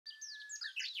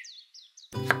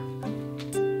職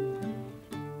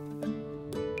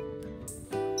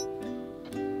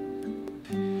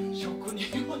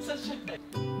人技じゃない。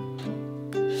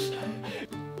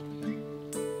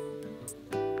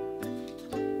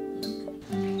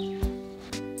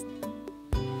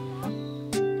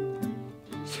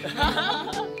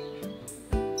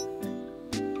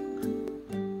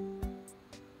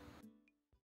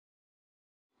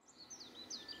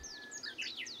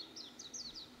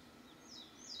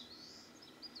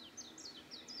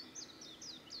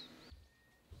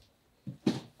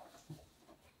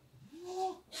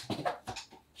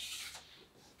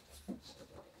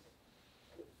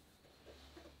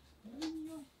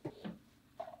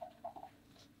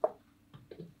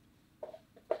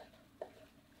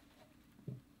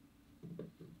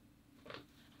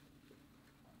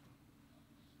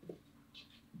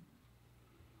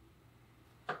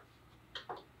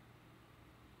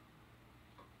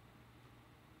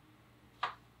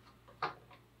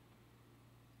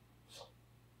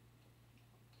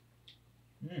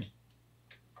うん、う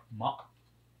まっ。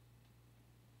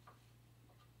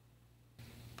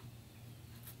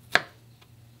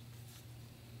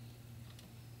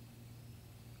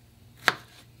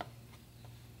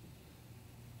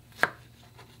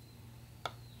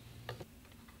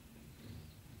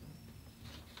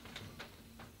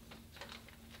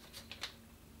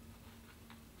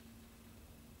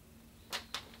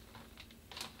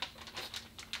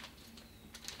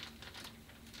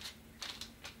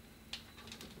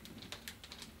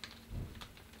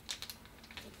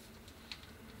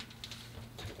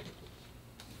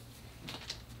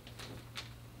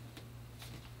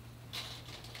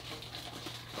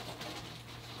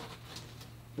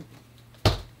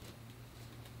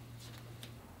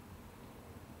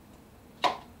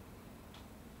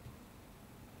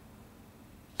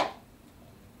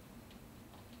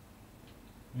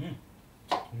うん、う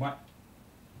まい。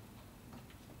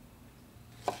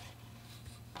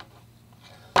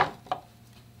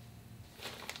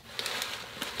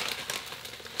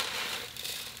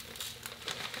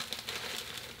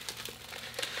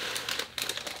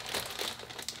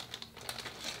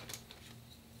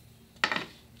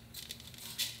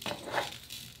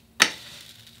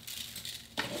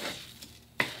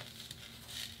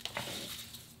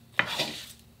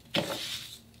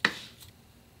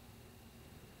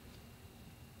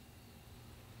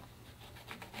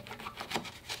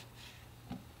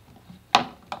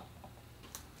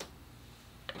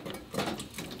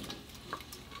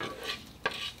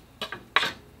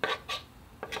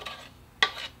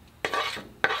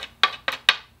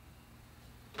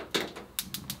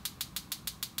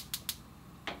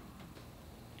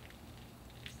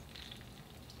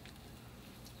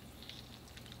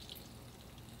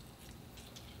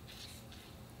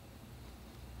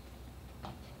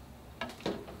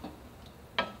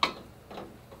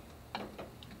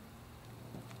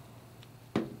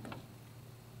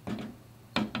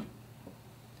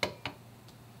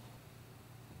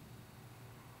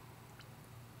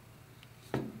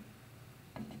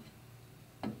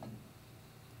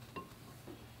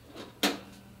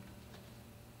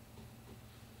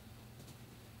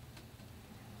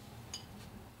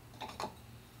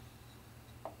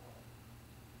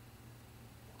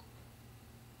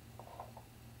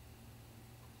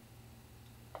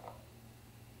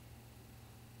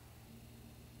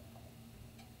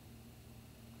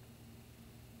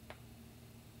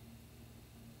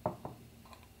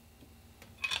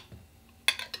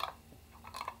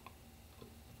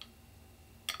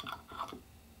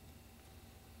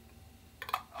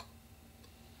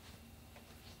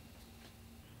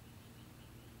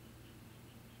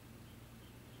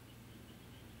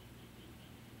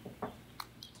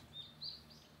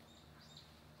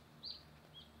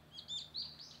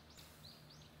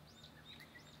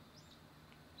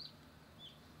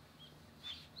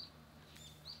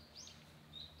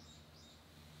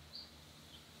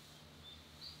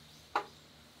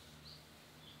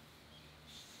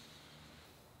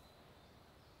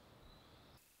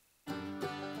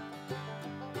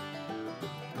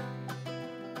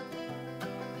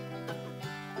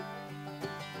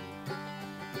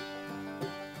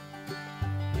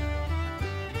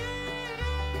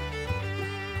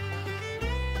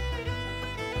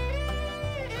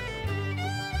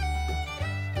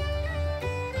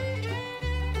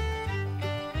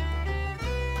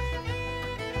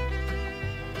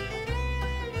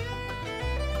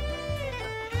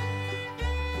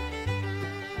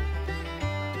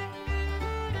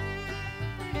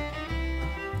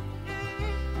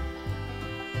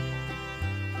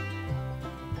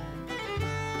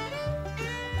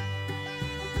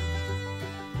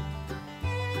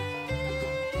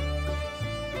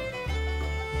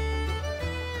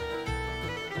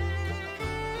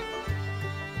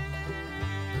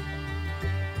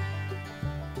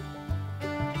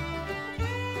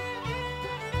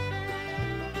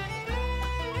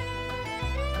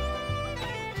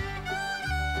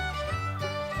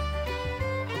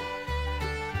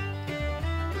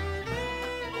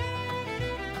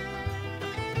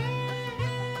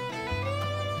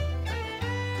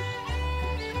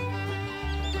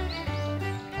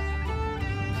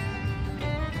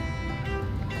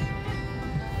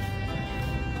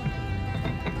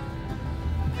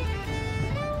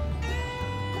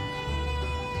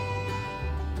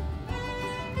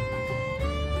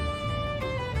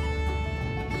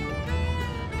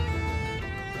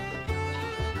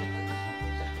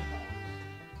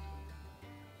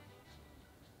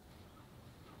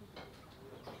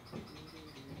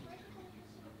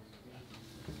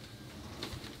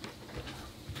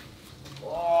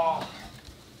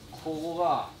ここ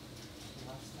が来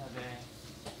ましたね。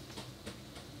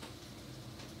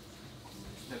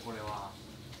でこれは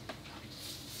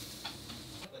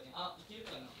あ、いける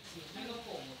かな。上の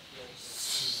方を持って。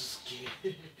すげ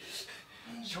え。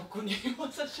職人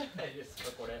技じゃないです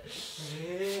かこれ。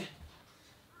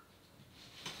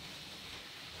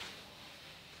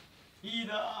いい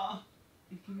な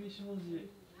ぁ。雪見障子。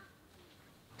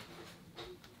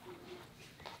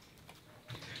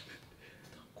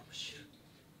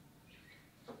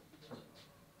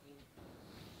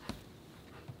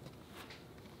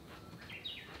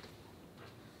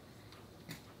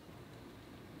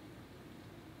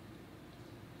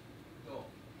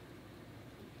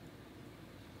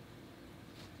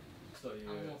という。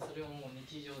もうそれはもう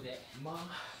日常で。ま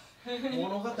あ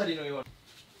物語のような。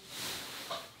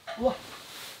うわ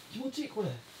気持ちいいこれ。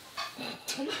こ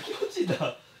んな気持ちいいん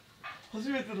だ。初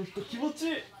めての人気持ち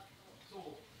いい。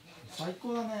最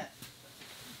高だね。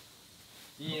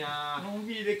いいなぁ。のん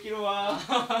びりできるわ。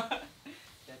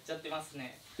やっちゃってます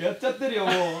ね。やっちゃってるよ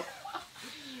もう。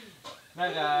な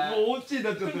んかもうお家に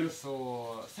なっちゃってる。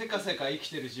そうせかせか生き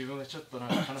てる自分がちょっとなん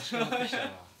か悲しくなってきた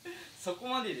わ。そこ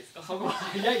までですか。そこ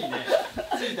早いね。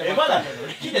ついたまだ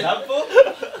来て何分？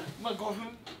まあ5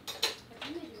分。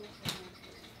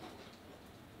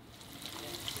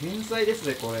天才です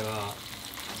ねこれは。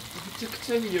めちゃく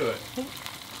ちゃいい匂い。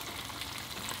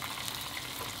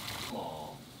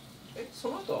そ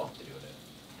の後は合ってるよね。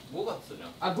5月じゃん。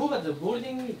あ、5月ゴール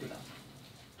デンウィークだ。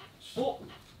おこ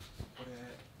れ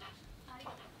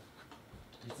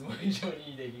いつも以上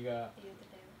にいい出来が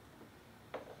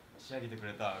仕上げてく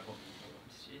れた。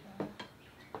嬉しいな。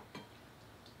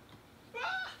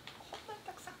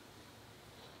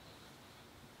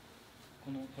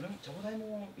これも茶葉台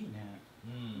もいいね。う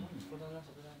ん。これだな、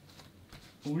そこだ。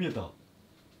お見えた。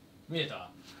見えた。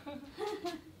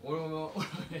俺も見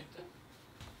えた。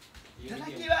いただ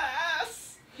きまー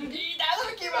す。いただ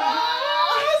きま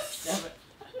ーす。やばい。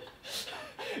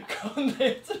こんな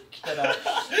やつ来たら。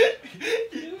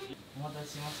お待たせ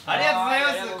しました。ありがとうございま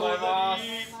す。ありがとうございます。い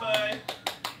っぱい。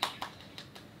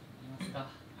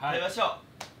食べましょう。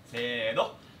せーの。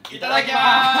いただきま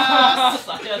ー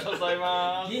す。ありがとうござい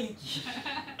ます。元気。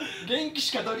元気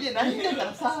しか取り柄ないんだか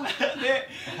らさ。で、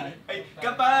はい、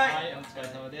乾杯。はい、お疲れ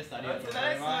様です。ありがとうご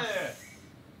ざいます。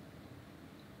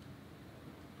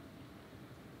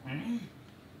めっ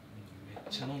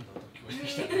ちゃ飲んだと聞こえて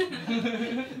きたね。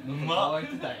うまっ。乾い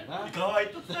てたんやな。乾い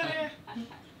とったね。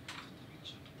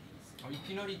い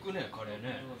きなり行くね、カレー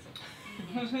ね。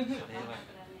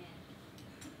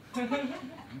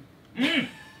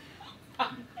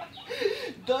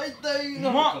大体な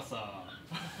んかさ、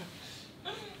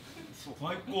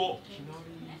最高。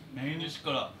メインディッシュ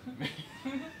から。う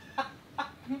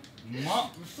まっ。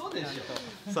嘘でし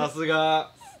ょ。さす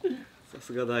が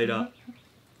平。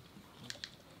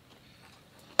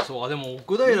そう、でも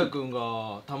奥平くん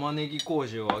が玉ねぎ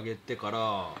麹をあげてか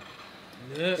ら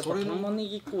ね、それの玉ね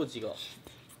ぎ麹が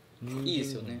いいで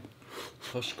すよね。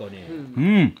確かに。う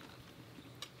ん。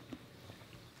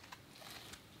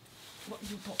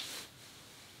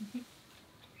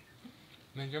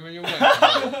めちゃめちゃうまい。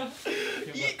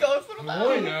いい顔するな。す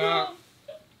ごいね。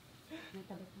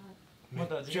ま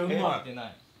だめっちゃうまい。食べてな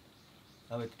い。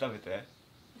食べて。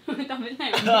食べな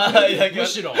いむ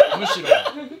しろ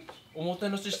おもて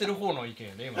なししてる方の意見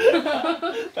やね今。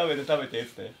食べてっ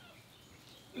つって。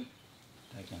い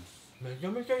ただきます。めちゃ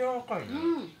めちゃ柔らかいね。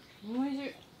うん、美味し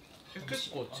い。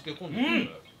結構漬け込んでる。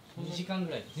2時間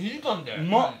ぐらいです。2時間で。う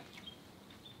まっ。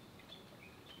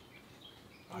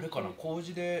あれかな、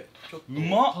麹でちょっとう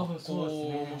まっ。多分そうです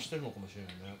ね。発酵もしてるのかもしれ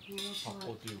ないね。発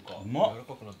酵というかうまっ。柔ら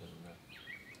かくなってるね。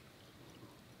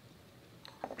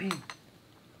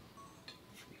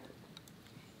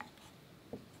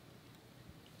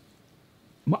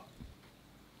うまっ。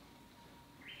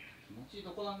気持ちいい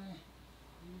とこだね。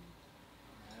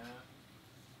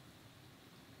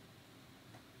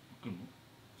来るの？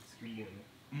スキンボール。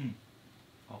うん。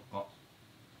赤。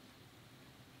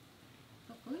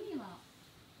ウニは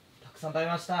たくさん食べ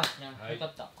ました。いや、よか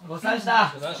った。ごちそうさまでし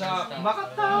た。ごちそうさまでしたうまか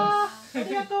ったー。あ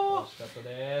りがとう。美味しかった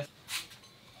です。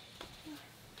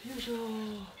よいしょー。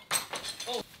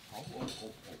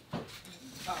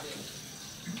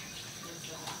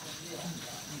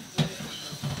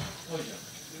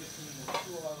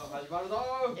始まるぞ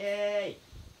ー。イエーイ。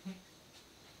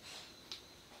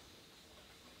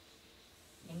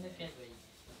こんなペースがいい。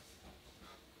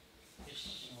よ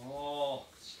し。おお。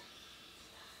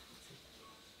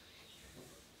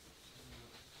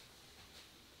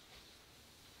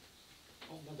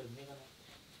まだ梅がない。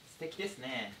素敵です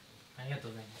ね。ありがと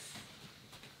うございます。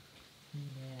いい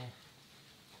ね。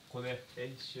こで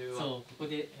練習はそうここ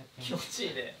でやって気持ち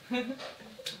いいね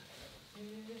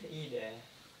いいね。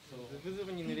ズブズ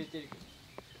ブに濡れてる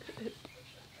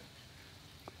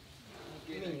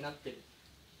けど海になってる。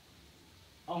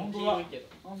あ、本当だ黄色いけど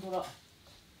本当だ。も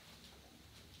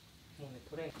うね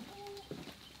取れん。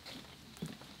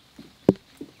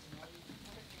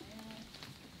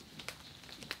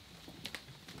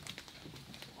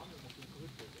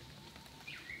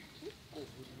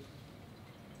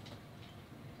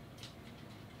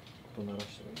音鳴ら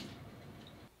してもいい？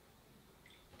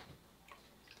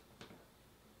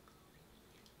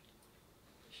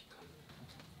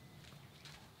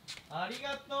あり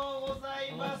がとうござ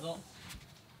います。どうぞ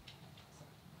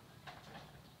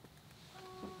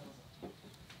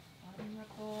ありが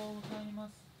とうございま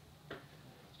す。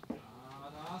あ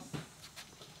ーだす。ち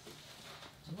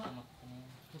ょっと待って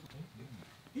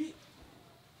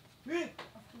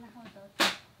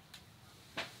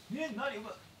ね。何うま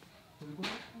い。どういうこと？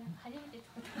初めて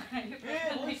作ったからよくわか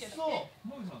んな美味しそう。いけど。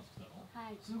もみさん作ったの？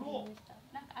はい。すごい。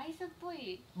なんかアイスっぽ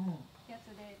いやつ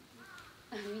で、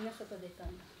みんな外出た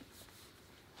んだ。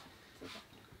い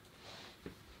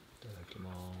ただき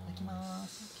ま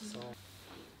す。そう。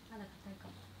まだ硬いか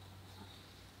も。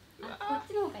あ、こっ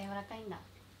ちの方が柔らかいんだ。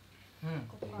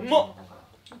ここはうまっ。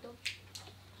本当？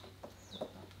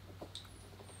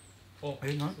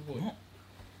なんすごい。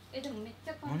でもめっち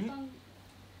ゃ簡単。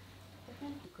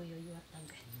余裕あったん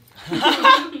で。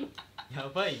や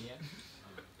ばいね。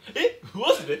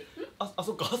マジで？あ、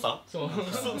そっか朝？そう。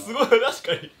すごい確か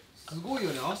に。すごい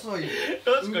よね、朝海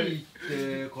確かに。行っ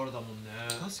てからだもんね。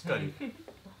確かに。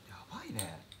やばい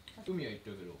ね。海は行っ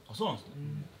てるけど。あ、そうなんですか。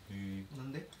な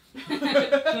んで？へ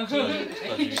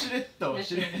しれっと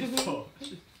しれっと。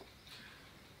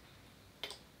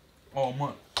あ、うまい。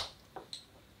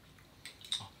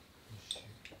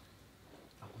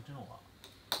あ、こっちの方が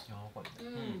柔らかいね。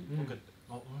溶けて。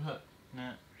あ、おいしい。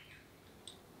ね。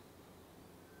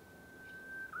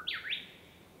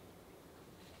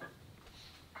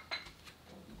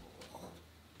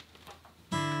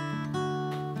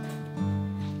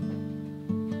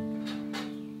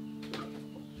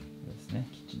ですね、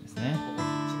キッチンですね。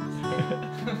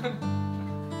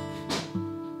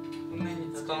こんな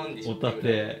に使うんでしょ。おた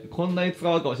て、こんなに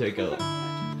使うかもしれんけど。で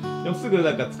もすぐ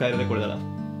なんか使えるね、これなら。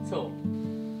そう。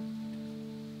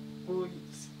こういいで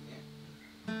すよね。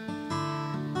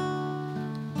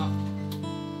あ、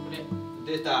こ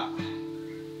れ出た。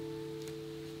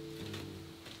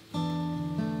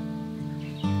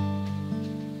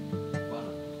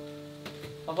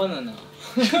バナナ。やろう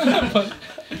かな。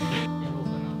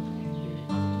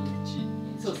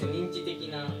そうですね、認知的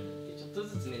な。ちょっと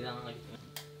ずつ値段上げて。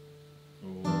お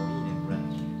お、いいね、これ。こ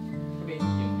れいいよ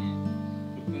ね。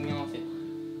組み合わせ。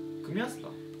組み合わせた？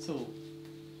そう。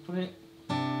これ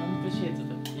ランプシェード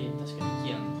だけ確かに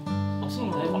キアン。あ、そう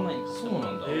なんだ。だいぶ前に買った。そう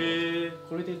なんだ。へえ。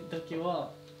これでだけ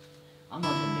はアマ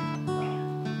ゾンで買ったものを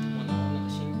なん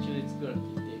か真鍮で作られてい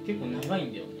て結構長い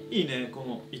んだよね。いいね、こ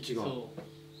の位置が。そう。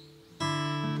手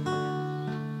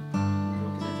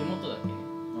元だけね。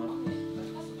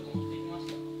傘とか持ってきまし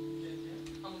た。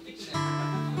あ、持ってきてない。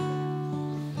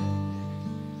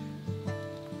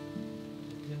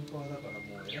天ぷらだからもう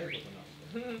えらいこと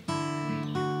になって。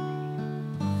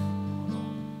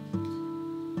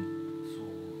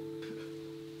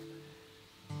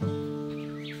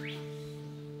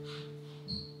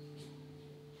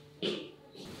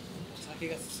酒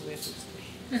が進むやつです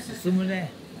ね。進む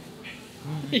ね。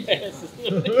いやいや進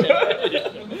むねじゃないでし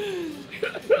ょ。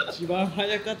一番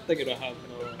早かったけど反応。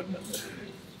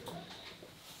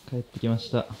帰ってきま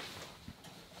した。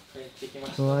帰ってきま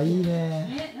した。うわ、いい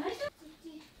ね。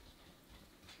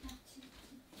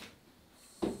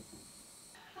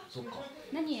そっか。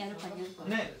何やるかによるか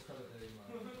ら。ね。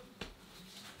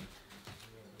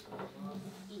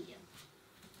いいよ。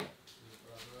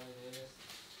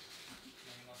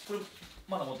これ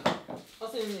まだ持ってない。あ、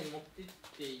それね持ってっ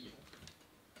ていいよ。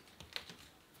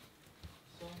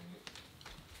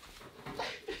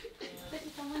私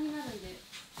たまになるんで。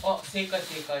あ、正解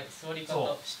正解。座りそう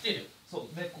方知ってる。そ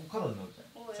う、で、ここ角に乗るじゃん。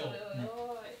おいそうおい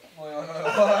おいおいおい。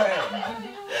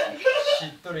知っ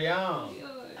とるやん。そうだ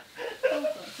ね。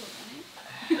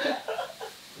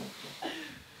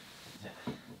じゃ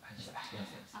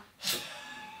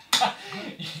あ、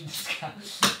いいんですか。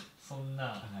そんな。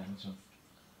はい、もちろんです。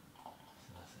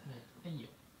すみません。いいよ。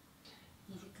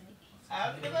二次会。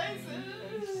ありがとうございます。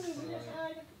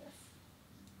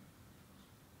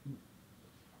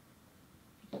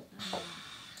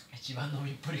一番飲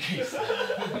みっぷりがいいです。相変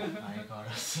わ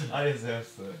らず。ありがとうございま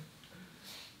す。い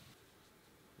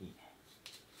いね。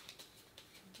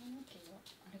髪の毛は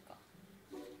あれか。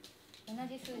同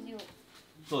じ数字を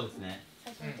そうですね。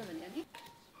最初に取るんだよね。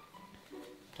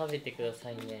食べてくだ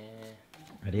さいね。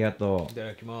ありがといた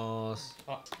だきます。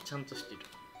あ、ちゃんとしてる。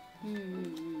うんうんう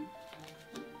ん。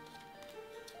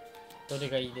どれ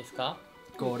がいいですか？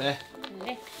これ。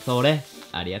ね。う。それ、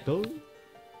ありがとう。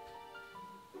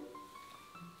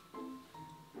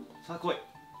さあ来い。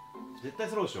絶対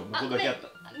揃うでしょ。もうこれだけあった。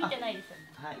見てないです。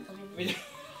はい。ごめん見ね。て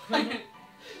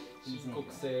深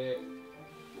刻性。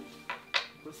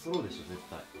これ揃うでしょ絶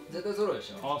対。絶対揃うで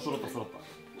しょ。あ、揃った揃った。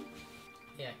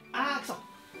いや、あーくそ。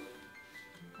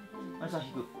あれさん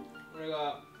引く。これ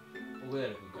が奥平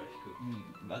君から引く。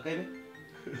うん。何回目？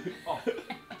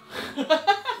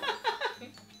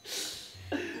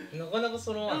なかなか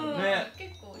揃わん。ね。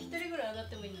結構一人ぐらい上がっ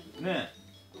てもいいのに。ね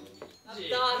あっえ。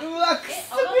た。うわ、くっそ悔し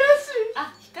い。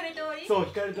あ、引かれて終わり？そう、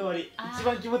引かれて終わり。あー一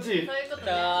番気持ちいい。そういうこと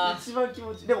ね。一番気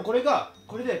持ちいい。でもこれで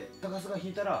高須が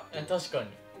引いたら確か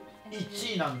に。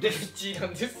 1位なんです。 1位な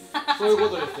んです。そういう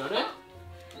ことですよね。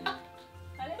あ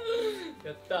れ？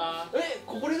やったー。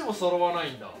ここにでも揃わな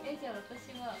いんだ。じゃあ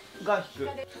私はが引引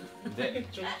かれく。で、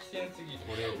長期戦すぎる。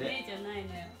これでじゃない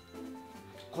のよ。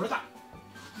これだ。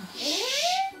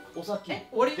お先終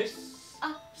わりです。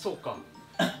そうか。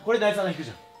これ第3の引くじ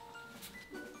ゃん。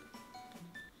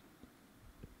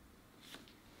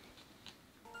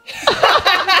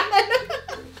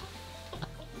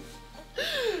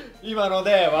今の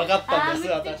で分かったんです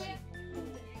私。マジか。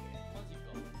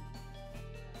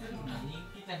人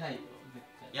気じゃないよ、絶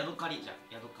対。ヤドカリじゃん、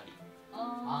ヤドカリ。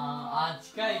あー、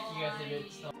近い気がする。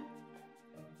ちょっ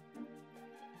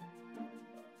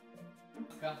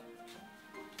と。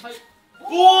はい。お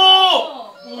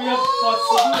お。やっぱ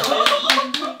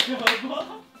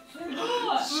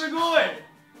すごい。や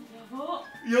ば。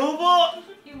やば。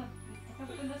今高く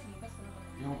出す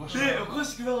のおかしくなかった。で、おかし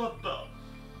くなかった。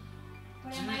こ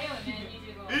れ迷うね、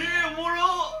25。おもろ。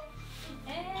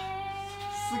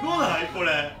すごないこれ。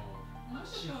なんで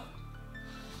しょう。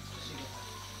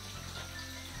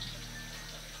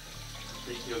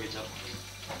で、広げちゃう。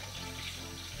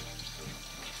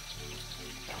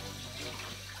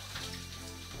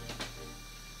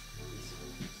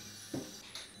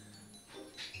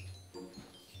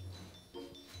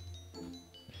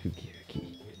ふきふき。い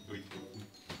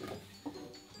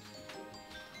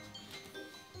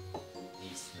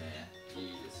いっすね。いい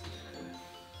ですね。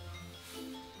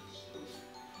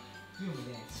でも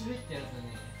ね、滑ってやると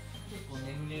ね、結構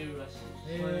眠れるらしい。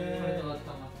これと頭。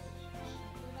こ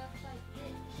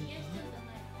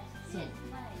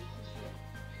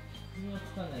れはつ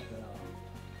かないか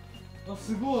ら。あ、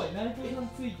すごい、内藤さん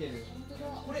ついてる。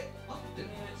これ合ってる？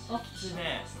あっ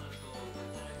ね。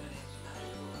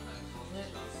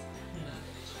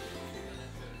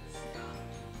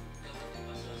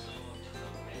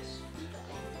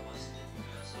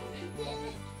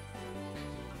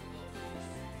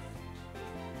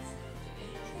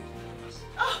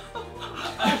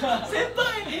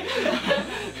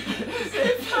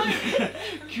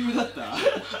急だった？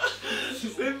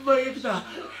先輩が来た。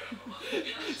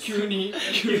急に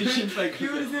心配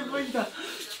急に先輩来た。びっ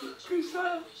くりした。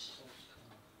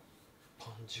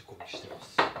パン仕込みしてま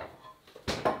す。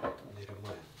寝る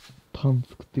前。パン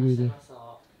作ってくれて。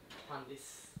パンで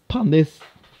す。パンです。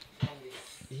パンです。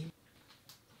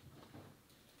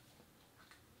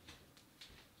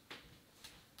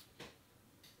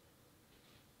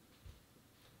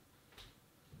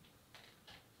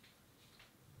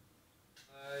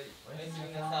おやす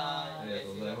みなさい。ありがと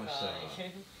うございました。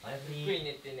ゆっくり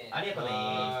寝てね。ありがとうね。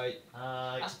はーい。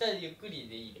は明日ゆっくり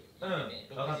でいいよ。うんね。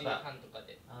わかった6時半とか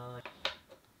で。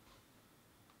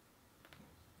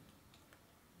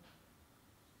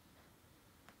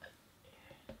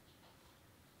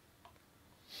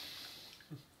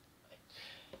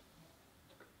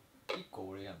一個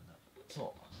俺やんな。そよ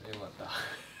かった。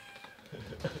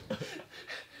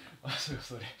あ、そ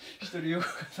れ一人用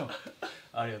方も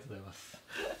ありがとうございます。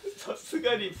う。さす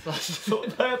がにそん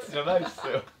なやつじゃないっす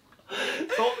よ。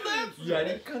そんなやつじゃ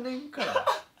やりかねんから。や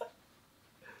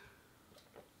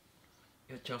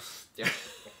っちゃいますって。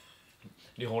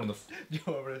両方俺のす。両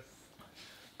方俺です。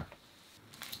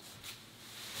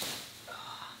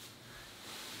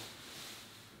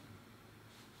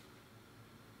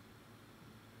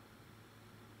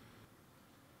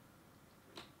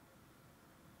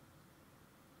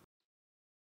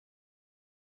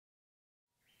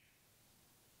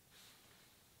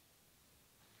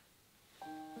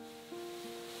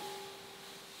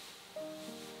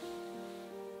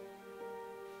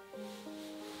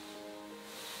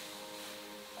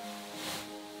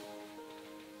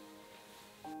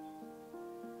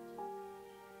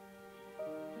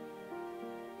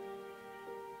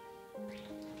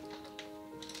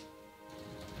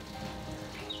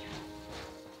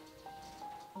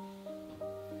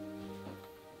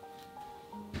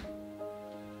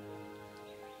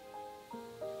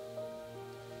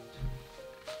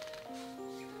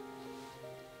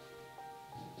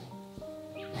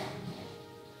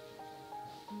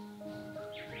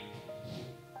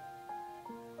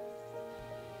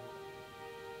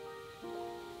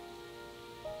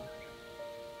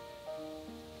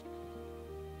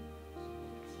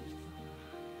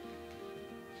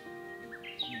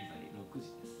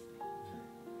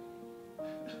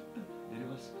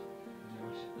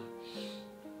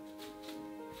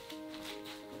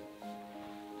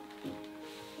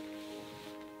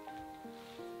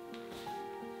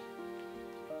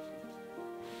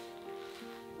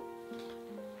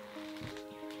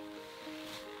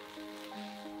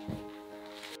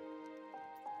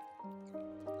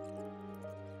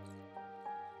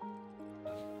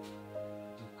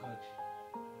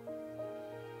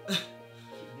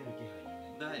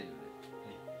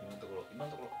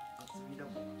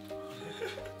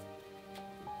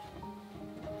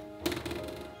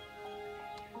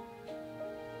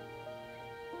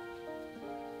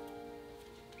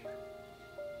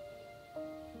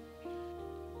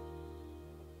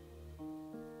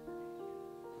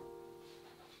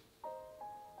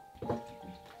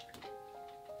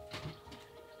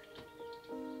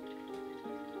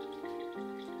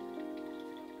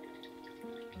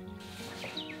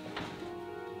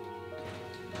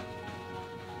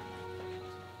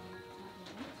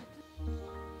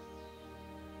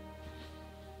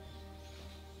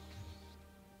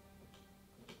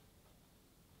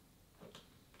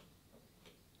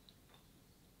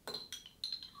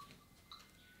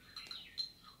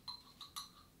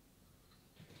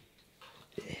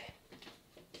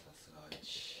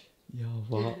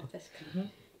こ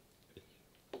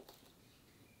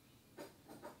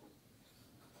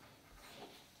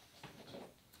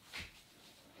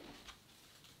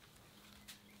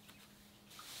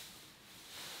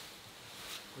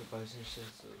れ焙煎したや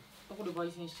つ。これ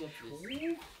焙煎したやつです。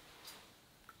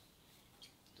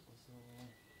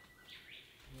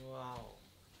わお。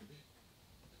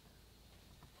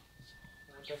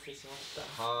お待たせしまし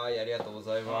た。はい、ありがとうご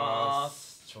ざいま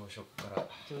す。朝食から。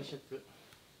朝食。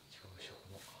朝食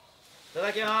も。いた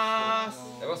だきます。い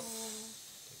ただきます。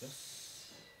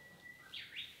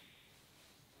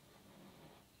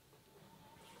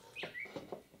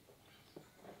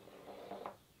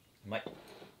うまい。う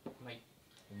まい。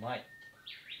うまい。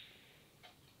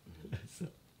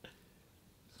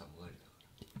寒がりだか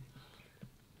ら。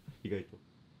意外と。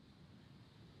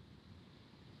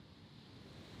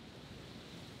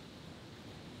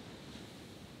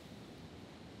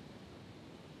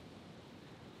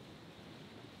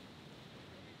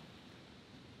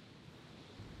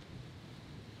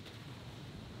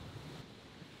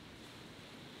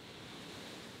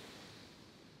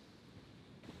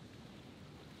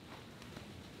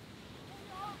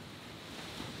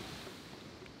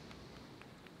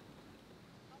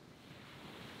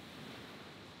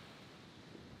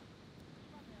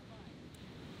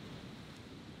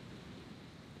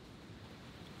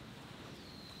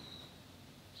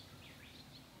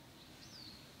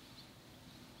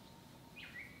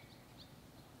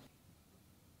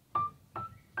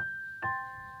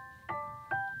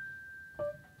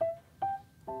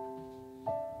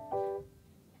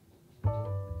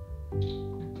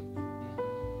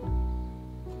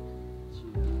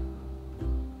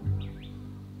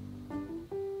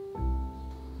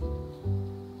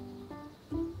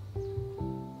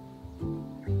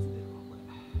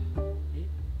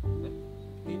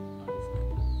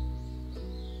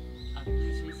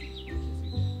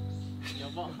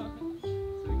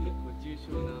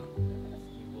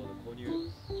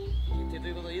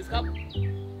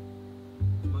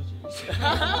マジ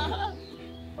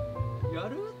や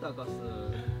る高須だっ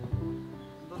て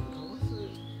高須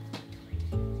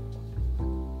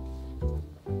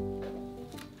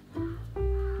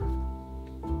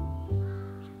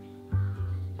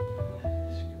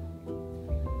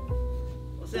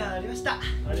お世話になりました。あ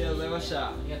りがとうございました。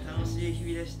いや楽しい日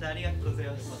々でした。ありがとうござい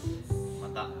ます。ま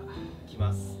た来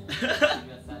ます。